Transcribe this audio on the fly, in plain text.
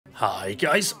Hi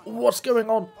guys, what's going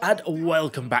on? And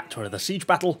welcome back to another siege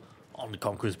battle on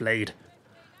Conqueror's Blade.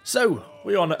 So,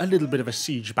 we're on a little bit of a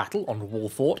siege battle on Wall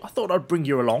Fort. I thought I'd bring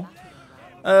you along.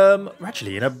 We're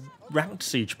actually in a ranked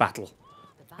siege battle.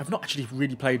 I've not actually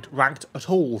really played ranked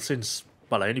at all since,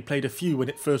 well, I only played a few when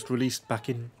it first released back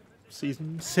in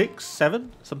season 6,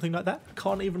 7, something like that.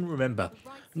 Can't even remember.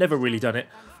 Never really done it.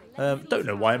 Don't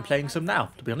know why I'm playing some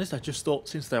now, to be honest. I just thought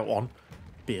since they're on,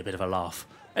 be a bit of a laugh.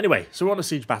 Anyway, so we're on a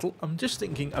siege battle. I'm just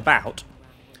thinking about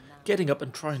getting up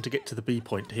and trying to get to the B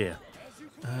point here.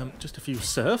 Just a few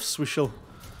serfs. We shall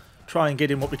try and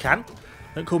get in what we can.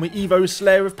 Don't call me Evo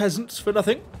Slayer of Peasants for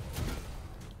nothing.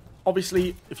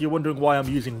 Obviously, if you're wondering why I'm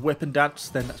using Weapon Dance,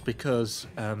 then that's because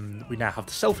we now have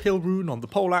the self-heal rune on the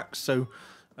poleaxe, so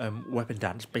Weapon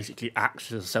Dance basically acts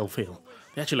as a self-heal.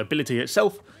 The actual ability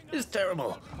itself is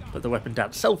terrible, but the Weapon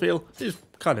Dance self-heal is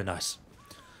kind of nice.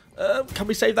 Can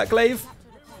we save that glaive?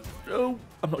 Oh,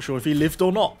 I'm not sure if he lived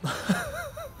or not.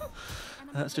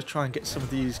 Let's just try and get some of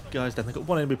these guys down. They've got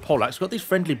one enemy poleaxe. We've got these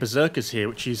friendly berserkers here,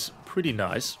 which is pretty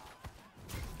nice.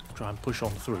 Try and push on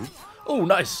through. Oh,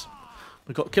 nice.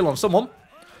 We've got a kill on someone.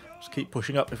 Just keep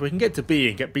pushing up. If we can get to B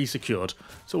and get B secured,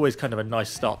 it's always kind of a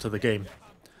nice start to the game.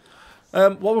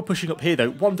 While we're pushing up here, though,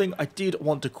 one thing I did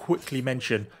want to quickly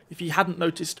mention, if you hadn't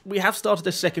noticed, we have started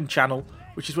a second channel,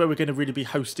 which is where we're going to really be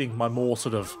hosting my more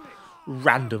sort of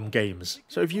random games.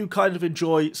 So if you kind of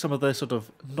enjoy some of the sort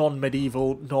of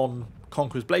non-medieval,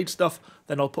 non-Conqueror's Blade stuff,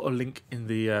 then I'll put a link in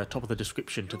the top of the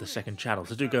description to the second channel.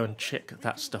 So do go and check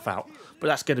that stuff out. But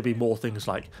that's going to be more things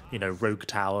like, you know, Rogue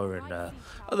Tower and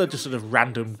other just sort of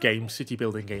random games, city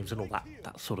building games and all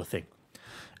that sort of thing.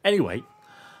 Anyway,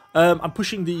 I'm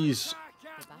pushing these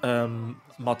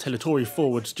Martellatori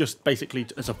forwards just basically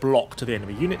as a block to the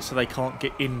enemy unit so they can't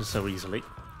get in so easily.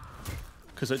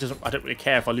 Because I don't really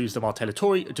care if I lose the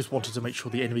Martellatori, I just wanted to make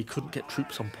sure the enemy couldn't get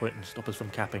troops on point and stop us from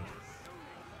capping.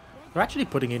 We're actually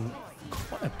putting in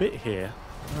quite a bit here.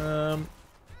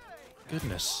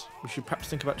 Goodness, we should perhaps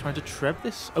think about trying to treb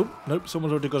this. Oh, nope,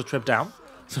 someone's already got a treb down.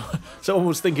 So someone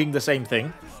was thinking the same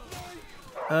thing.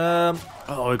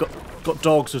 Oh, we've got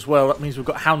dogs as well. That means we've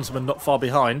got houndsmen not far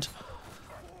behind.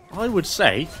 I would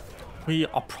say we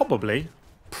are probably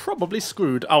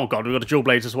screwed. Oh god, we've got a dual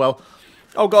blades as well.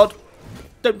 Oh god,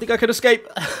 don't think I can escape.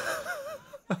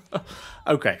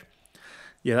 Okay,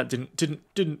 yeah, that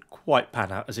didn't quite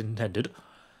pan out as intended.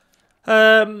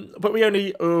 But we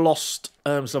only lost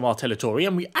some artillery,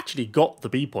 and we actually got the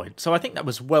B point. So I think that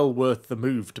was well worth the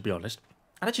move, to be honest.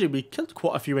 And actually, we killed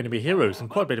quite a few enemy heroes and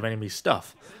quite a bit of enemy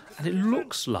stuff. And it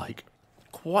looks like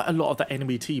quite a lot of the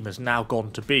enemy team has now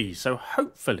gone to B. So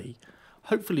hopefully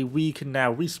we can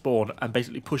now respawn and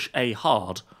basically push A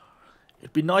hard.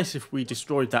 It'd be nice if we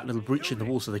destroyed that little breach in the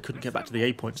wall so they couldn't get back to the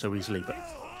A point so easily. But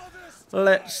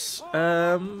let's,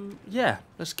 yeah,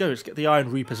 let's go. Let's get the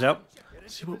Iron Reapers out.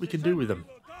 See what we can do with them.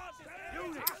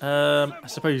 I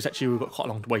suppose actually we've got quite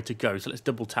a long way to go. So let's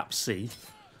double tap C,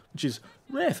 which is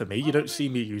rare for me. You don't see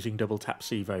me using double tap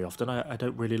C very often. I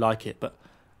don't really like it. But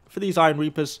for these Iron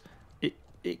Reapers,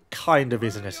 it kind of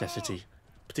is a necessity.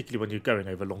 Particularly when you're going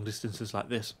over long distances like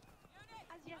this.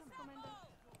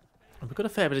 And we've got a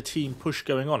fair bit of team push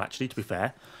going on, actually, to be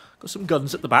fair. Got some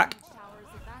guns at the back.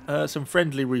 Some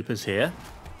friendly Reapers here.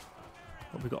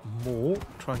 But we've got more.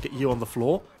 Try and get you on the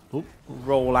floor. Ooh,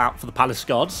 roll out for the Palace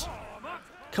Guards.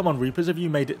 Come on, Reapers. Have you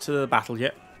made it to the battle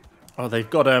yet? Oh, they've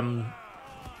got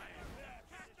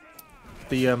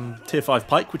the Tier 5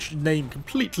 Pike, which name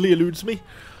completely eludes me.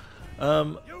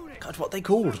 God, what are they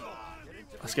called?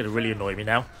 That's going to really annoy me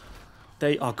now.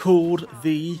 They are called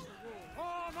the...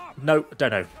 No, don't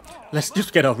know. Let's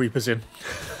just get our Reapers in.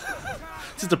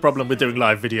 This is the problem with doing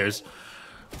live videos.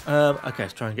 Okay,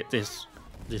 let's try and get this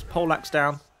poleaxe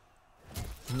down.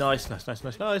 Nice. Okay,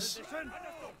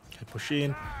 push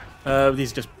in.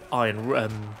 These are just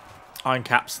iron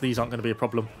caps. These aren't going to be a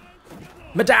problem.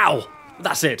 Modao!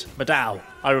 That's it, Modao.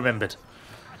 I remembered.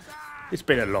 It's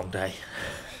been a long day.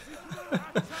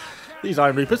 These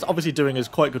Iron Reapers obviously doing us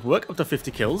quite good work. Up to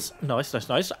 50 kills. Nice.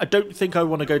 I don't think I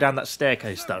want to go down that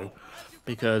staircase, though,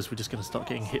 because we're just going to start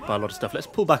getting hit by a lot of stuff. Let's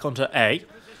pull back onto A.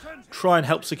 Try and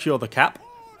help secure the cap.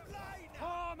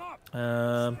 Is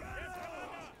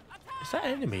that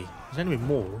an enemy? Is there an enemy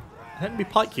more? An enemy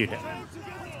pike unit?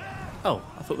 Oh,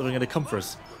 I thought they were going to come for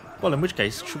us. Well, in which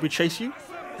case, should we chase you?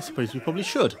 I suppose we probably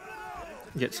should.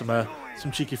 Get some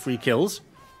cheeky free kills.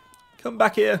 Come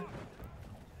back here.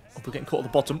 Oh, we're getting caught at the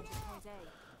bottom.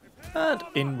 And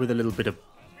in with a little bit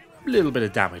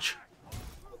of damage.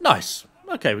 Nice.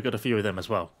 Okay, we've got a few of them as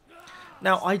well.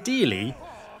 Now, ideally,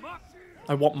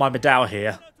 I want my Modao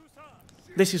here.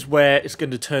 This is where it's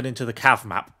going to turn into the Cav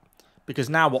map. because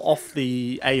now we're off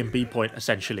the A and B point,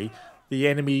 essentially. The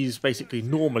enemies basically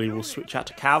normally will switch out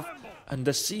to Cav, and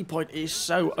the C point is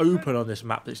so open on this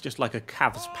map that it's just like a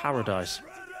Cav's paradise.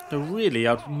 So really,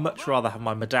 I'd much rather have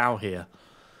my Modao here.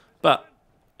 But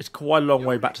it's quite a long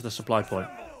way back to the supply point.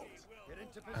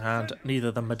 And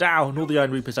neither the Modao nor the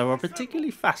Iron Reapers are a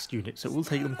particularly fast unit, so it will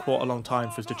take them quite a long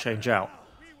time for us to change out.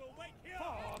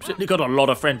 We've certainly got a lot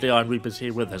of friendly Iron Reapers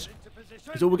here with us.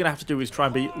 Because all we're going to have to do is try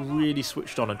and be really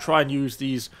switched on and try and use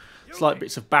these slight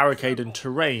bits of barricade and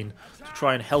terrain to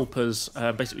try and help us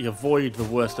basically avoid the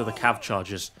worst of the Cav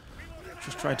charges.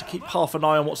 Just trying to keep half an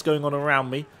eye on what's going on around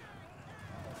me.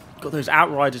 Got those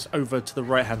outriders over to the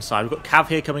right hand side. We've got Cav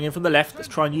here coming in from the left. Let's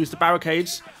try and use the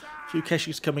barricades. A few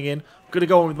Keshiks coming in. I'm going to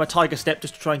go on with my Tiger Step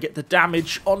just to try and get the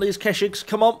damage on these Keshiks.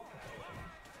 Come on.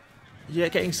 Yeah,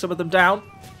 getting some of them down.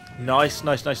 Nice,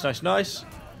 nice, nice, nice, nice.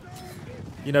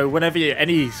 You know, whenever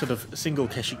any sort of single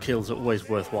Keshik kills are always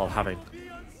worthwhile having.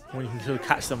 When you can sort of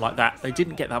catch them like that. They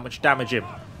didn't get that much damage in.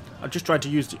 I'm just trying to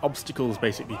use the obstacles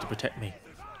basically to protect me.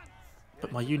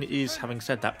 But my unit is, having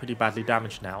said that, pretty badly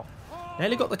damaged now.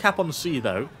 Nearly got the cap on the C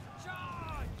though.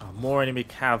 Oh, more enemy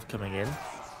Cav coming in.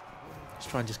 Let's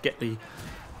try and just get the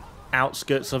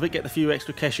outskirts of it. Get the few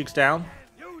extra Keshiks down.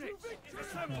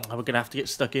 Oh, we're going to have to get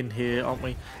stuck in here, aren't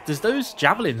we? There's those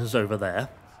javelins over there.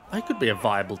 They could be a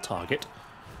viable target.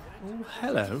 Oh,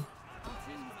 hello.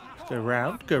 Go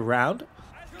round, go round.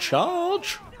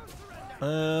 Charge!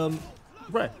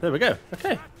 Right, there we go.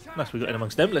 Okay. Nice, we got in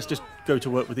amongst them. Let's just go to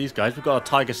work with these guys. We've got our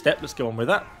Tiger Step. Let's go on with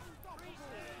that.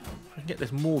 If we can get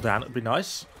this maul down, it'd be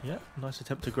nice. Yeah, nice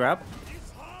attempt to grab.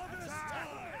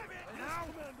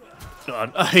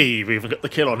 Hey, we even got the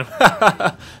kill on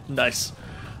him. Nice.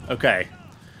 Okay.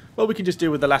 Well, we can just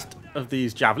deal with the last of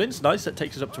these javelins. Nice, that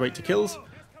takes us up to 80 kills.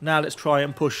 Now let's try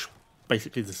and push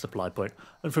basically the supply point.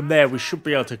 And from there, we should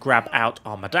be able to grab out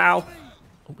our Modao.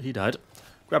 Oh, he died.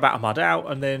 Grab out our Modao,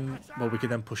 and then, well, we can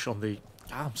then push on the...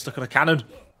 Ah, I'm stuck on a cannon.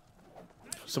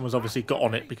 Someone's obviously got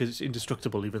on it because it's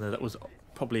indestructible, even though that was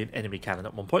probably an enemy cannon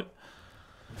at one point.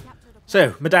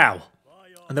 So, Modao.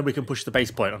 And then we can push the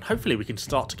base point, and hopefully we can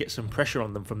start to get some pressure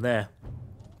on them from there.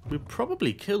 We've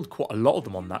probably killed quite a lot of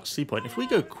them on that C point. If we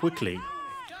go quickly,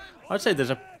 I'd say there's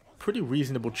a pretty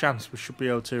reasonable chance we should be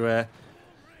able to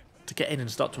get in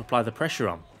and start to apply the pressure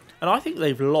on. And I think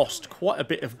they've lost quite a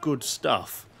bit of good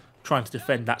stuff trying to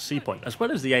defend that C point, as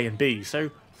well as the A and B. So,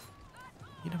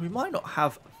 you know, we might not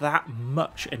have that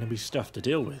much enemy stuff to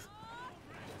deal with.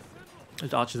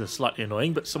 Those archers are slightly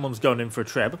annoying, but someone's going in for a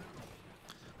treb.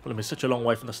 Well, it's such a long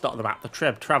way from the start of the map. The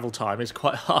treb travel time is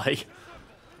quite high.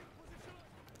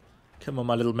 Come on,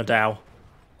 my little Modao.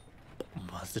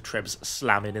 As the trebs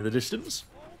slamming in the distance.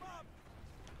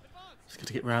 Just got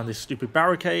to get around this stupid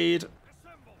barricade.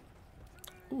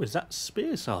 Oh, is that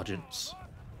spear sergeants?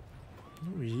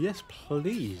 Oh, yes,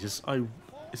 please.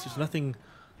 This is nothing.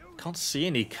 Can't see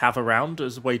any cav around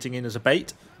as waiting in as a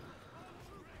bait.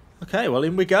 Okay, well,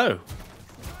 in we go.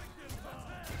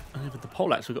 And with the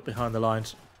poleaxe we got behind the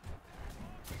lines.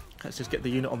 Let's just get the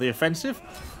unit on the offensive.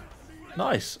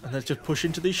 Nice, and let's just push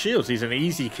into these shields. These are an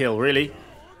easy kill, really.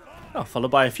 Oh, followed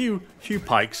by a few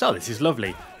pikes. Oh, this is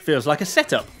lovely. Feels like a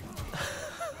setup.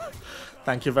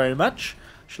 Thank you very much.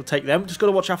 Shall take them. Just got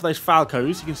to watch out for those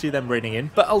Falcos. You can see them raining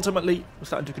in. But ultimately, we're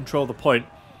starting to control the point.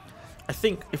 I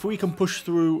think if we can push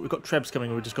through... We've got trebs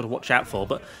coming we've just got to watch out for.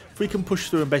 But if we can push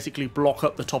through and basically block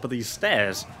up the top of these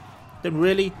stairs, then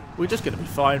really, we're just going to be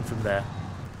fine from there.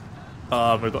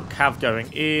 We've got Cav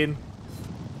going in.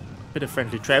 Bit of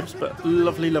friendly trebs, but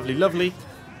lovely, lovely, lovely.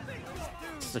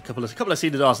 There's a couple of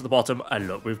Cedars at the bottom, and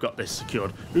look, we've got this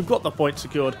secured. We've got the point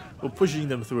secured. We're pushing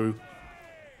them through.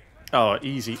 Oh,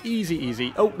 easy, easy,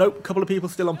 easy. Oh, no, a couple of people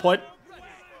still on point.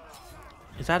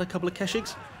 Is that a couple of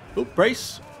Keshiks? Oh,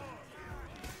 brace.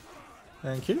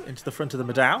 Thank you. Into the front of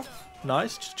the Modao.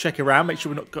 Nice. Just check around, make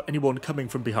sure we've not got anyone coming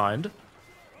from behind.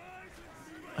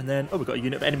 And then, oh, we've got a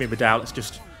unit of enemy Modao. Let's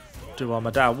just do our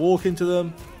Modao walk into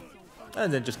them.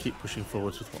 And then just keep pushing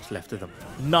forwards with what's left of them.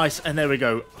 Nice, and there we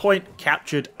go. Point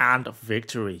captured and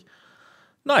victory.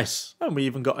 Nice, and we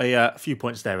even got a few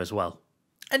points there as well.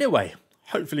 Anyway,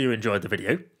 hopefully you enjoyed the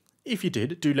video. If you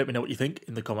did, do let me know what you think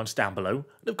in the comments down below.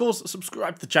 And of course,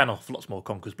 subscribe to the channel for lots more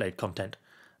Conqueror's Blade content.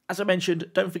 As I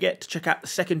mentioned, don't forget to check out the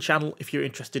second channel if you're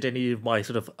interested in any of my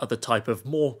sort of other type of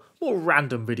more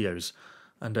random videos.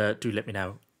 And do let me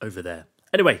know over there.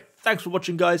 Anyway, thanks for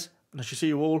watching, guys, and I shall see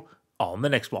you all on the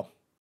next one.